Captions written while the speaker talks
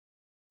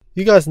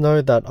You guys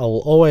know that I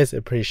will always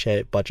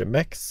appreciate budget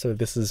mechs, so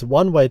this is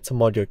one way to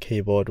mod your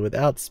keyboard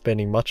without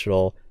spending much at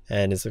all,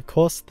 and is of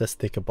course the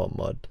sticker bomb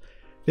mod.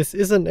 This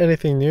isn't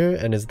anything new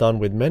and is done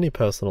with many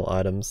personal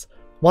items.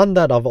 One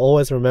that I've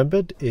always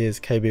remembered is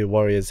KB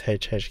Warriors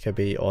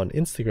HHKB on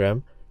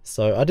Instagram,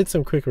 so I did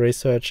some quick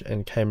research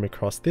and came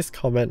across this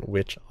comment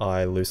which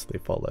I loosely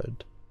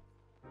followed.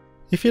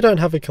 If you don't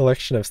have a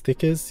collection of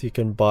stickers, you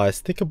can buy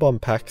sticker bomb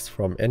packs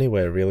from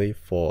anywhere really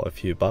for a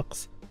few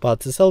bucks. But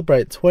to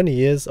celebrate 20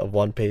 years of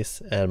One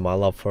Piece and my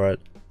love for it,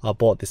 I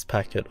bought this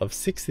packet of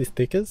 60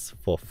 stickers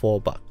for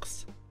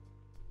 $4.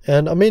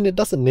 And I mean, it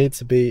doesn't need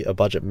to be a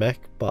budget mech,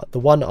 but the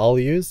one I'll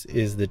use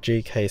is the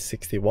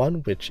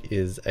GK61, which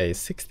is a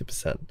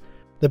 60%.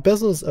 The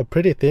bezels are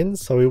pretty thin,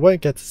 so we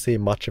won't get to see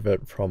much of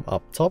it from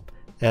up top,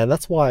 and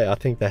that's why I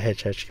think the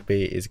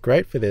HHKB is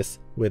great for this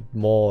with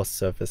more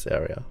surface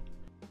area.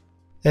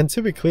 And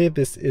to be clear,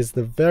 this is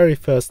the very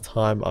first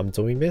time I'm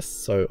doing this,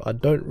 so I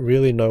don't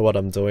really know what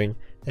I'm doing,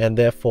 and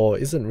therefore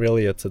isn't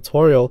really a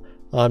tutorial,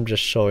 I'm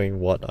just showing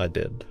what I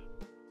did.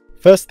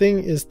 First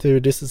thing is to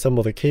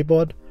disassemble the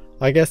keyboard.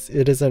 I guess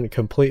it isn't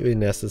completely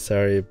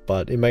necessary,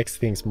 but it makes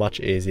things much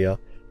easier.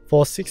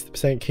 For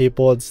 60%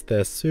 keyboards,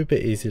 they're super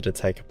easy to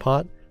take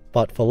apart,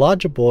 but for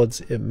larger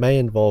boards it may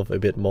involve a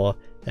bit more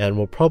and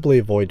will probably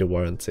void a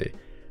warranty.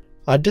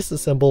 I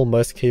disassemble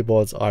most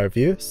keyboards I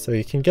review, so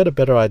you can get a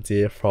better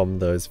idea from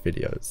those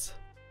videos.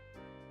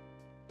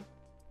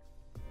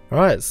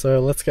 Alright,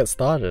 so let's get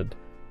started.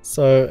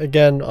 So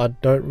again, I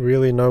don't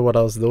really know what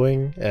I was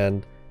doing,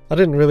 and I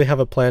didn't really have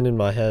a plan in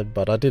my head,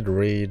 but I did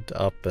read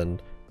up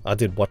and I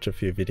did watch a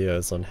few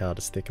videos on how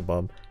to stick a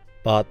bomb.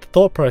 But the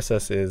thought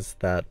process is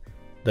that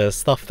the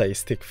stuff that you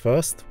stick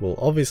first will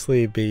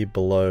obviously be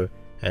below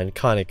and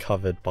kind of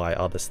covered by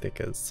other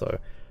stickers. So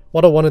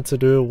what I wanted to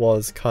do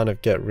was kind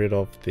of get rid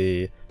of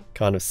the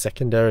kind of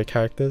secondary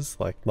characters,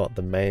 like not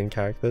the main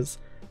characters,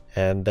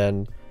 and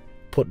then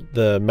put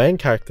the main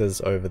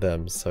characters over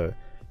them, so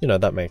you know,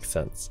 that makes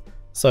sense.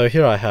 So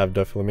here I have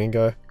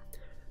Doflamingo,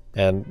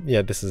 and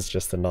yeah, this is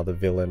just another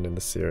villain in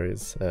the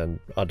series, and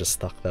I just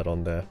stuck that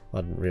on there. I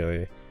didn't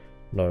really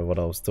know what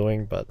I was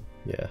doing, but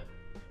yeah.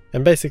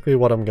 And basically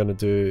what I'm going to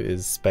do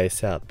is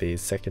space out these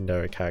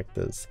secondary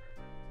characters,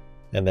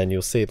 and then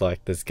you'll see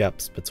like there's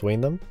gaps between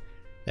them,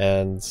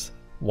 and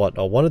what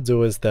I want to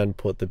do is then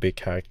put the big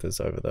characters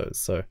over those.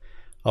 So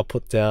I'll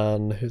put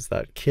down, who's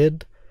that,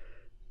 Kid?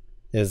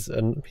 He's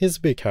a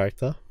big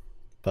character,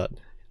 but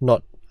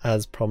not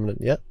as prominent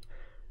yet.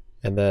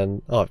 And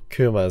then, oh,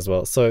 Kuma as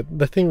well. So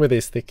the thing with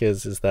these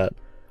stickers is that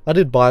I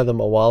did buy them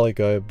a while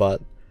ago,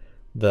 but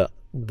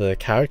the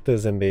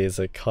characters in these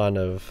are kind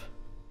of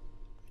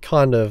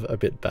a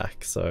bit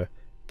back, so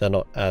they're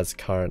not as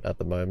current at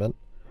the moment.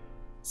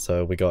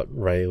 So we got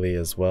Rayleigh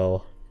as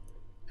well,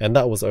 and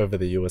that was over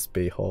the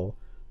USB hole,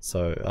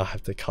 so I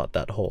have to cut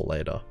that hole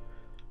later.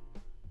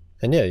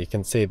 And yeah, you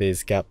can see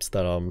these gaps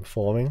that I'm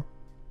forming.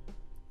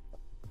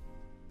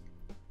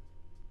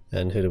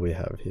 And who do we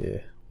have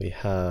here? We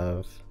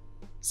have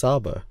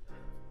Sabo.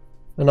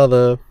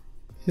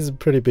 He's a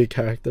pretty big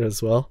character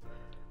as well.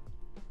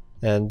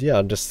 And yeah,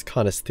 I'm just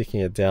kind of sticking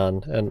it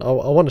down, and I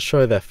want to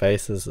show their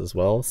faces as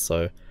well.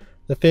 So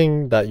the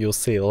thing that you'll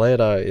see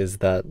later is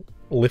that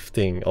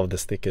lifting of the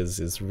stickers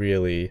is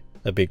really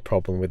a big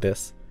problem with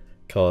this,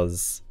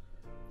 because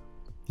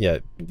yeah,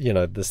 you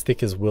know, the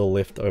stickers will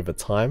lift over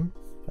time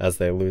as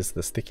they lose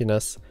the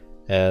stickiness.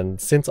 And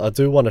since I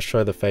do want to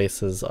show the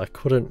faces, I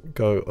couldn't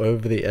go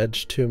over the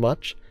edge too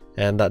much,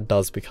 and that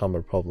does become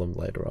a problem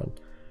later on.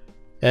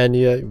 And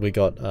yeah, we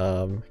got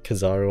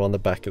Kizaru on the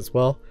back as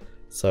well,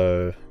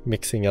 so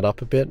mixing it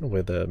up a bit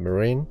with a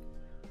Marine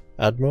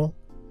Admiral.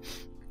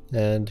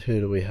 And who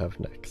do we have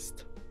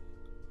next?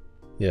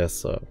 Yeah,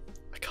 so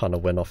I kind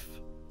of went off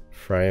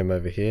frame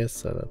over here,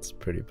 so that's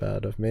pretty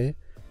bad of me.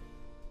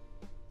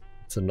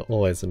 It's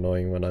always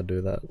annoying when I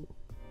do that.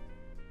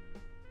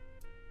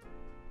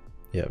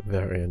 Yeah,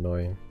 very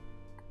annoying.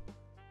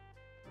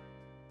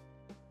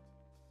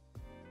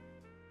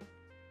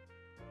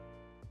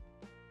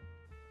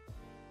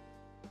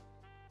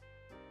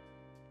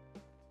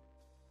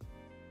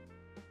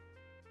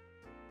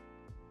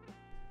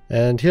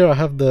 And here I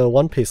have the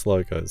One Piece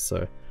logos.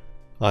 So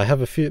I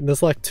have a few,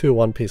 there's like 2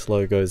 One Piece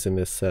logos in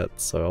this set,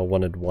 so I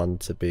wanted one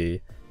to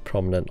be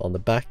prominent on the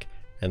back,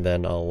 and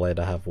then I'll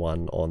later have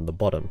one on the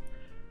bottom.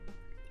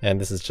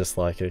 And this is just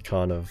like a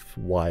kind of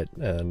white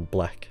and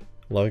black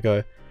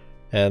logo.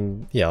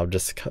 And yeah, I'll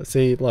just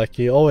see, like,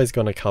 you're always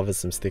going to cover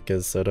some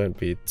stickers, so don't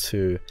be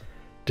too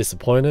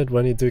disappointed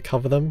when you do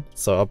cover them.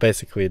 So I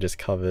basically just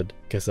covered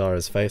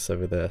Kizaru's face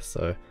over there,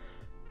 so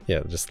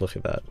yeah, just look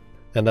at that.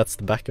 And that's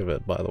the back of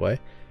it, by the way.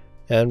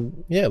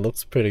 And yeah, it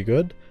looks pretty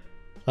good.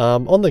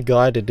 On the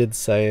guide it did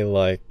say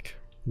like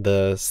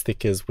the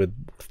stickers with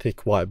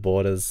thick white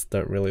borders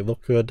don't really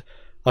look good.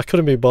 I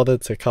couldn't be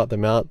bothered to cut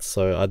them out,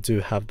 so I do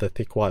have the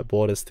thick white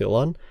borders still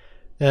on,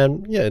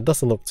 and yeah, it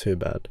doesn't look too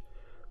bad.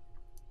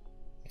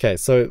 Okay,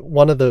 so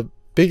one of the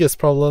biggest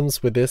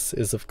problems with this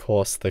is of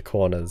course the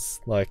corners.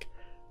 Like,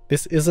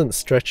 this isn't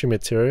stretchy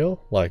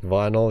material like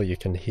vinyl. You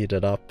can heat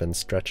it up and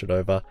stretch it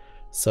over.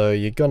 So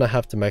you're gonna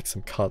have to make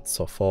some cuts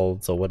or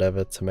folds or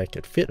whatever to make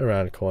it fit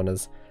around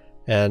corners.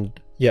 And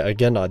yeah,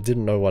 again, I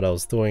didn't know what I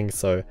was doing.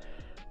 So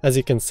as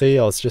you can see,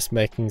 I was just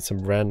making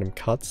some random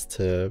cuts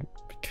to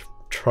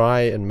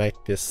try and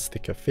make this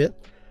sticker fit.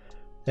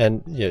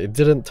 And yeah, it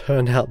didn't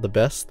turn out the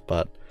best,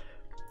 but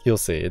you'll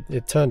see,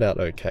 it turned out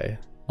okay.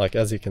 Like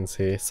as you can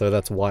see, so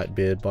that's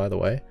Whitebeard, by the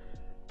way.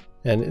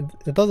 And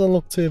it doesn't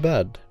look too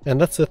bad.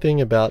 And that's the thing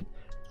about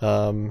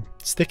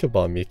Sticker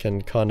Bomb. You can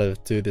kind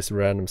of do this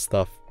random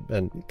stuff,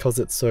 and because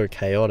it's so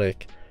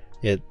chaotic,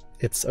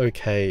 it's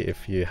okay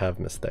if you have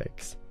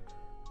mistakes.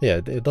 Yeah,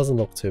 it doesn't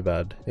look too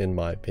bad in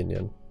my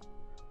opinion.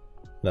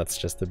 That's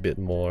just a bit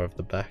more of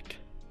the back.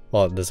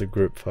 Oh, there's a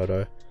group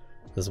photo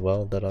as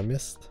well that I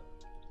missed.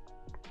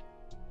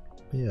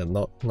 Yeah,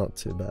 not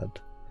too bad.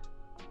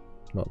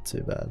 Not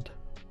too bad.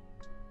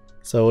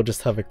 So we'll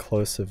just have a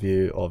closer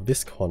view of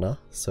this corner.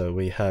 So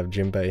we have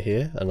Jinbei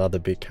here, another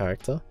big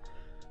character.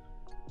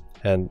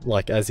 And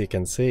like as you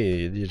can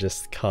see, you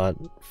just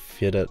can't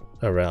fit it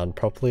around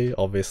properly.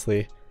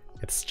 Obviously,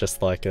 it's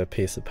just like a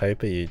piece of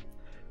paper. You're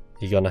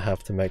gonna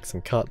have to make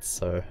some cuts.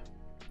 So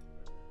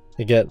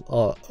again,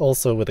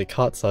 also with the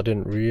cuts, I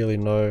didn't really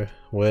know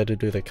where to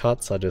do the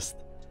cuts. I just,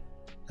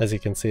 as you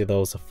can see, there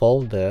was a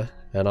fold there,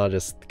 and I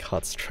just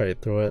cut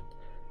straight through it.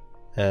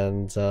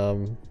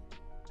 And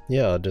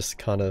yeah, I just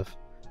kind of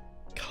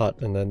cut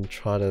and then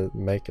try to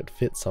make it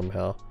fit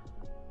somehow.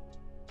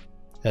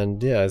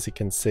 And yeah, as you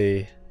can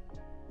see,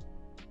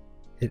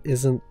 it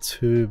isn't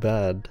too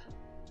bad.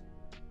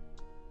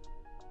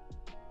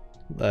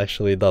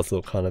 Actually, it does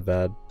look kind of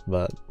bad,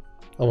 but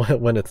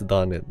when it's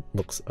done, it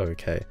looks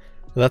okay.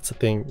 And that's the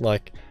thing,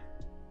 like,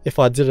 if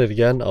I did it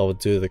again, I would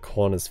do the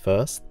corners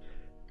first.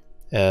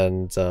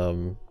 And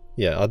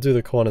yeah, I'll do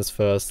the corners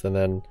first, and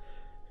then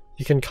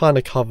you can kind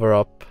of cover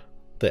up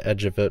the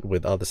edge of it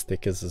with other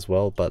stickers as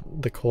well, but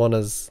the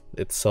corners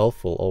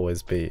itself will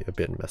always be a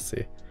bit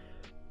messy.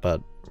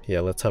 But yeah,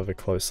 let's have a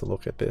closer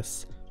look at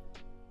this.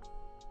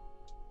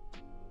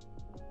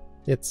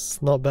 It's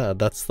not bad.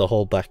 That's the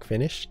whole back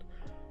finished.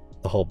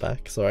 The whole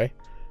back, sorry.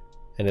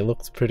 And it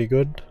looks pretty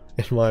good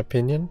in my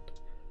opinion,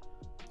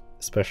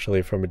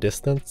 especially from a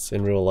distance.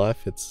 In real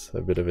life it's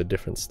a bit of a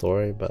different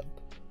story, but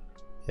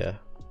yeah.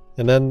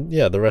 And then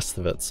yeah, the rest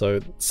of it,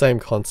 so same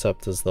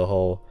concept as the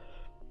whole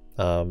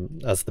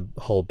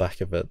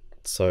back of it.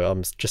 So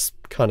I'm just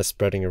kind of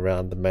spreading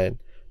around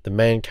the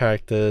main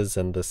characters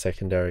and the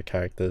secondary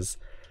characters,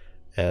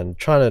 and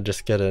trying to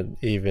just get an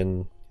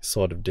even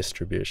sort of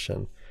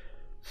distribution.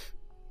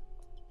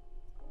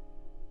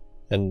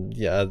 And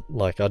yeah,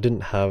 like I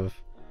didn't have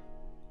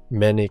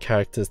many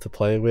characters to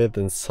play with,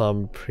 and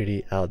some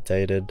pretty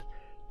outdated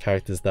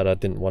characters that I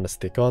didn't want to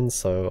stick on,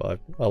 so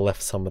I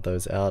left some of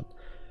those out.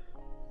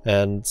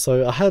 And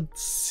so I had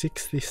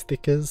 60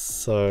 stickers,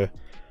 so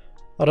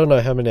I don't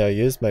know how many I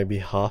used, maybe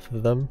half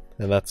of them,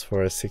 and that's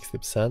for a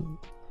 60%.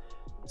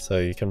 So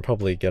you can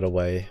probably get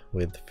away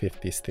with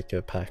 50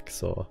 sticker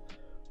packs or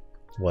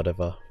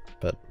whatever,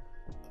 but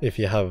if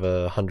you have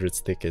 100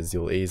 stickers,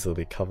 you'll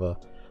easily cover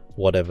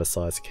whatever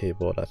size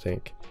keyboard, I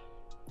think.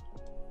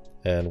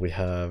 And we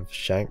have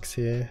Shanks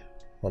here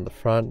on the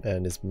front,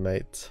 and his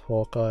mate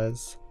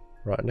Hawkeye's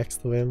right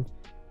next to him.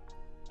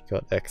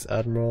 Got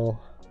Ex-Admiral.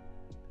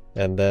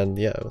 And then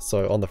yeah,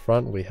 so on the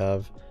front we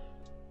have,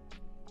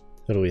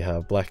 who do we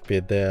have?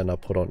 Blackbeard there, and I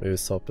put on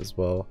Usopp as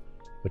well,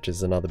 which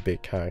is another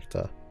big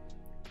character.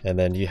 And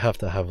then you have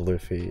to have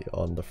Luffy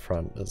on the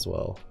front as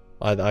well.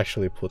 I'd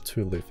actually put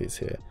 2 Luffys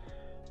here.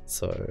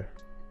 So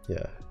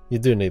yeah, you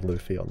do need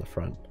Luffy on the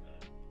front,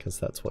 because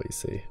that's what you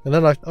see. And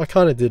then I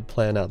kind of did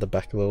plan out the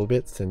back a little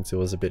bit, since it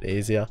was a bit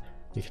easier.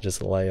 You can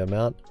just lay them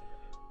out.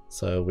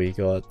 So we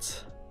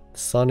got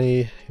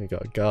Sunny, we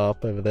got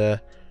Garp over there,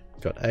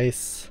 we got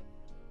Ace.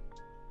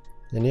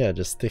 And yeah,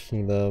 just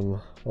sticking them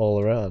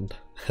all around.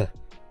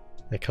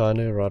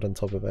 Akainu right on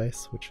top of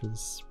Ace, which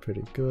is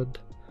pretty good.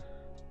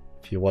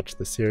 If you watch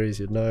the series,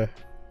 you'd know.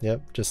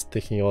 Yep, just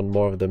sticking on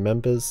more of the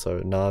members, so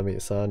Nami,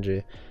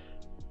 Sanji.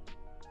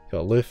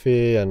 Got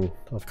Luffy, and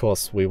of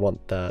course we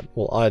want that,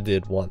 well I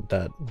did want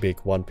that big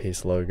One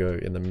Piece logo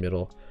in the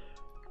middle.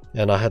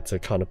 And I had to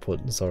kind of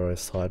put Zoro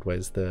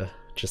sideways there,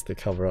 just to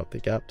cover up the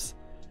gaps.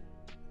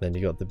 Then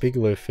you got the big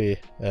Luffy,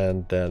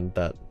 and then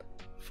that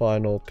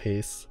final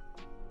piece,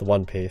 the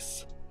One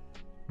Piece,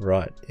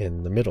 right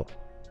in the middle,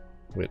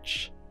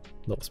 which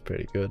looks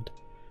pretty good.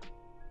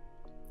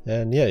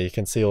 And yeah, you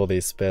can see all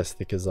these spare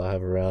stickers I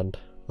have around.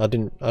 I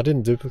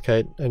didn't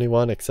duplicate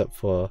anyone except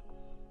for,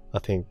 I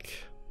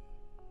think,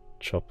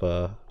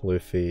 Chopper,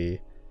 Luffy,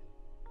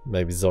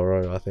 maybe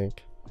Zoro, I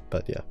think.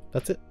 But yeah,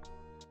 that's it.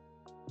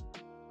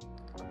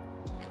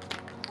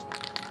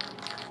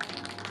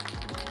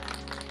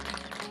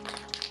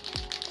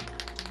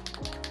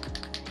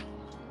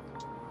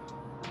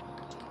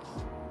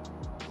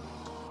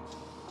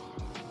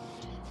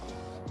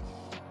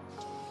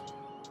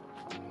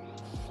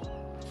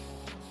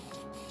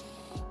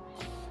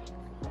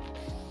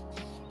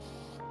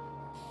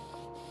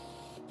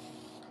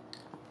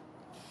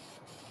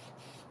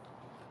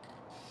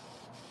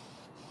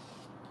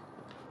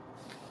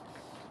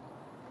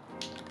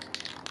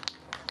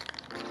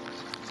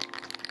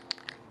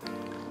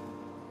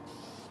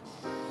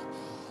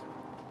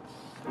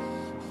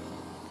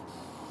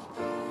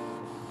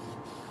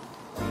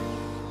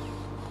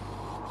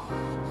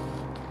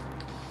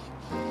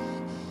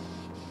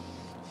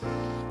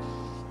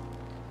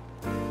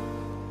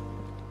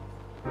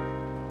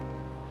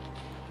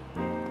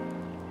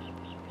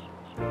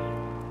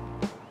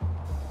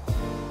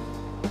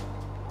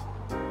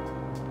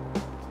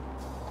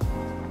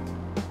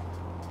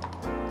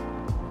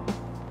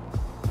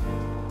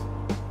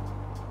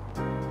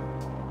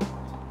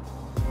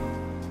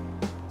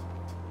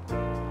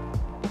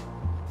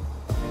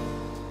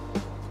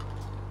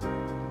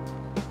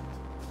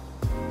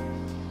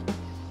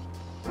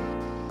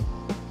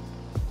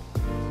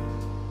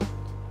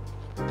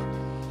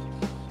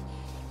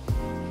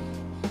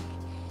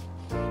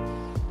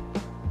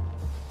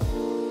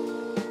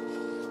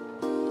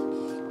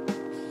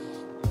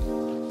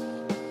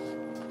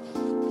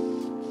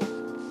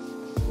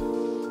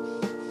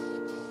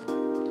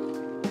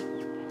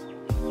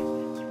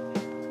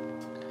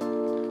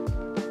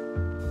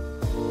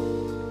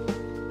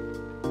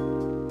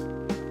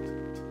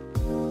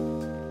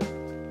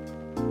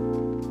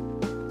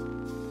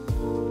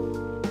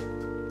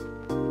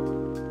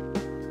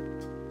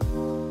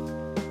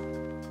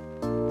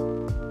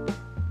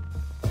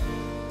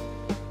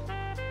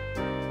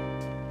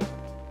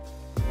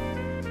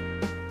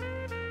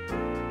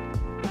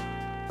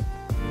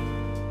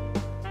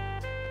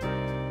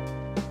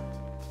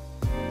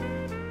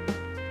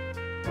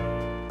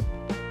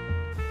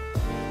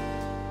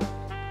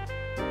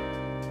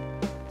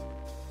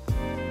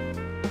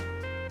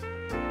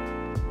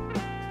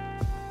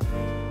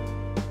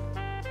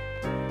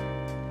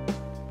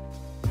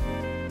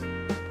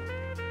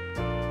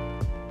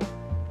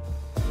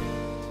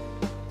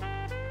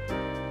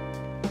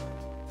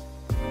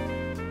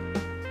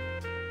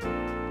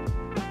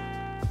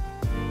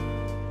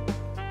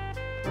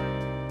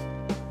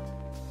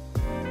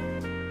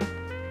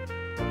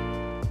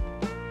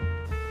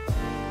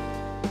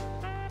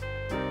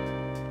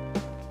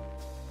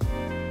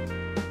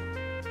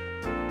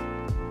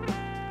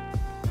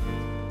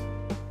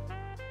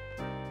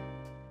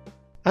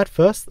 At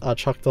first I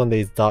chucked on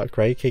these dark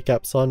grey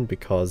keycaps on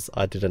because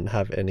I didn't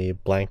have any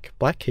blank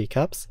black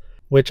keycaps,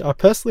 which I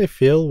personally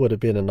feel would have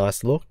been a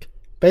nice look.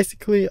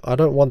 Basically, I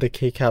don't want the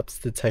keycaps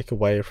to take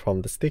away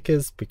from the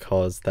stickers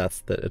because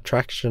that's the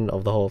attraction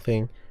of the whole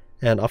thing,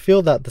 and I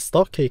feel that the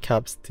stock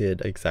keycaps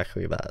did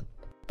exactly that.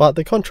 But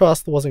the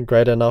contrast wasn't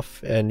great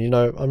enough, and you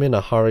know, I'm in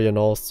a hurry and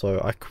all, so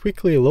I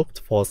quickly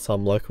looked for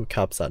some local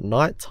caps at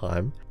night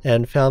time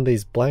and found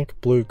these blank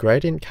blue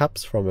gradient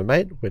caps from a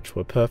mate, which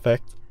were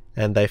perfect,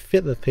 and they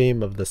fit the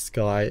theme of the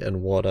sky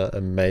and water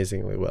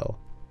amazingly well.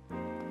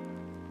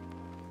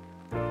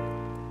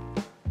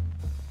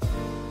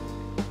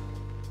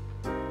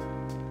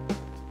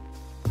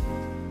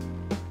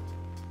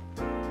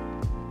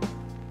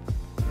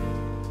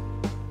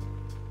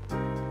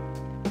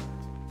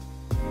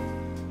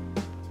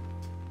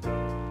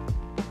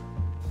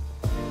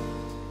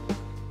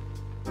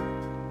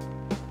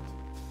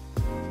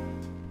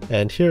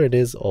 And here it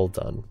is all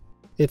done.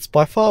 It's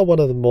by far one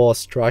of the more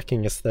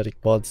striking aesthetic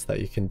mods that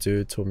you can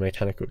do to a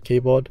mechanical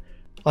keyboard.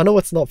 I know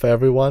it's not for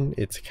everyone,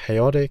 it's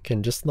chaotic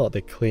and just not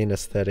the clean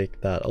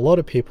aesthetic that a lot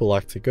of people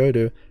like to go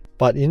to,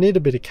 but you need a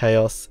bit of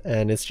chaos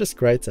and it's just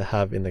great to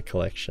have in the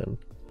collection.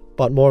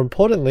 But more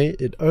importantly,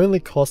 it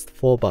only cost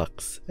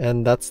 $4,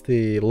 and that's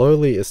the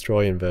lowly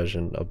Australian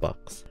version of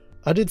bucks.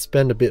 I did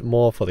spend a bit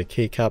more for the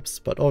keycaps,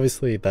 but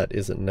obviously that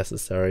isn't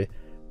necessary.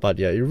 But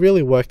yeah, it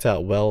really worked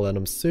out well and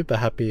I'm super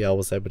happy I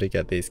was able to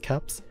get these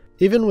caps.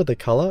 Even with the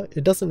color,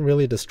 it doesn't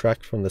really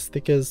distract from the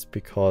stickers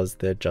because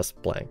they're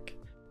just blank.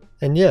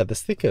 And yeah, the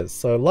stickers.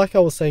 So like I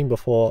was saying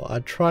before, I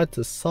tried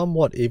to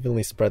somewhat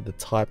evenly spread the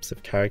types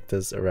of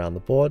characters around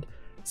the board.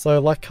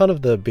 So like kind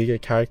of the bigger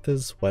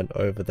characters went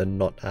over the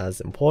not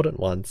as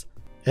important ones.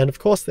 And of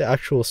course the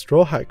actual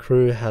Straw Hat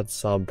crew had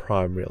some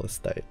prime real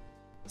estate.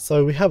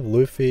 So we have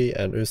Luffy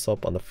and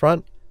Usopp on the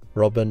front,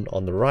 Robin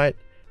on the right,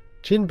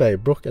 Jinbei,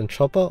 Brook and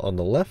Chopper on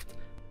the left.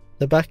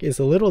 The back is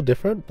a little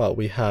different, but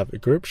we have a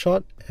group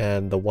shot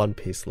and the One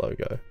Piece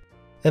logo.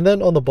 And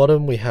then on the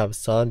bottom we have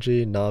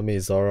Sanji, Nami,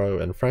 Zoro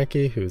and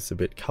Frankie, who's a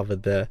bit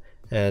covered there,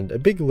 and a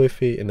big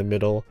Luffy in the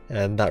middle,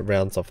 and that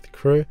rounds off the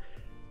crew.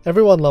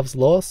 Everyone loves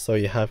Law, so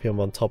you have him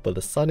on top of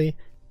the Sunny.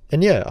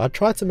 And yeah, I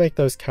tried to make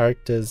those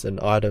characters and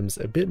items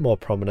a bit more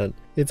prominent.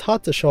 It's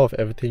hard to show off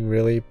everything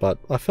really, but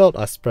I felt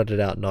I spread it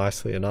out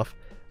nicely enough.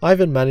 I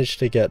even managed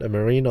to get a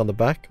Marine on the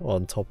back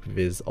on top of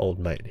his old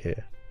mate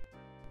here.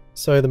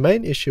 So the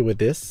main issue with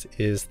this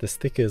is the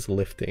stickers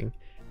lifting.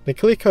 The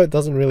clear coat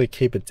doesn't really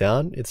keep it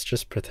down, it's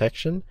just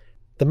protection.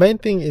 The main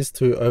thing is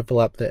to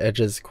overlap the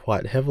edges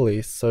quite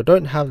heavily, so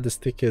don't have the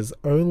stickers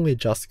only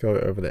just go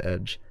over the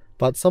edge.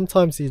 But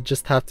sometimes you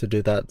just have to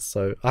do that,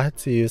 so I had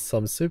to use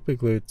some super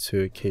glue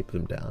to keep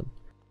them down.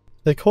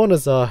 The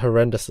corners are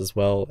horrendous as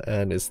well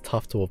and is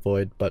tough to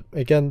avoid, but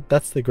again,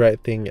 that's the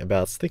great thing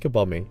about sticker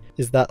bombing,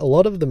 is that a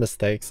lot of the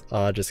mistakes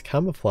are just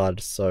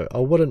camouflaged, so I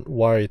wouldn't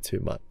worry too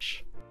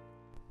much.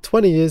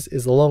 20 years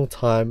is a long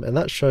time, and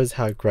that shows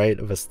how great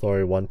of a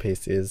story One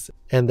Piece is,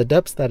 and the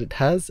depths that it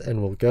has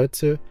and will go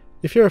to.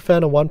 If you're a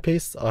fan of One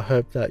Piece, I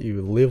hope that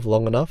you live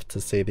long enough to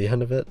see the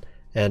end of it,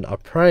 and I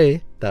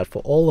pray that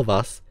for all of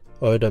us,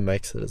 Oda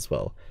makes it as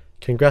well.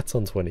 Congrats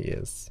on 20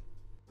 years.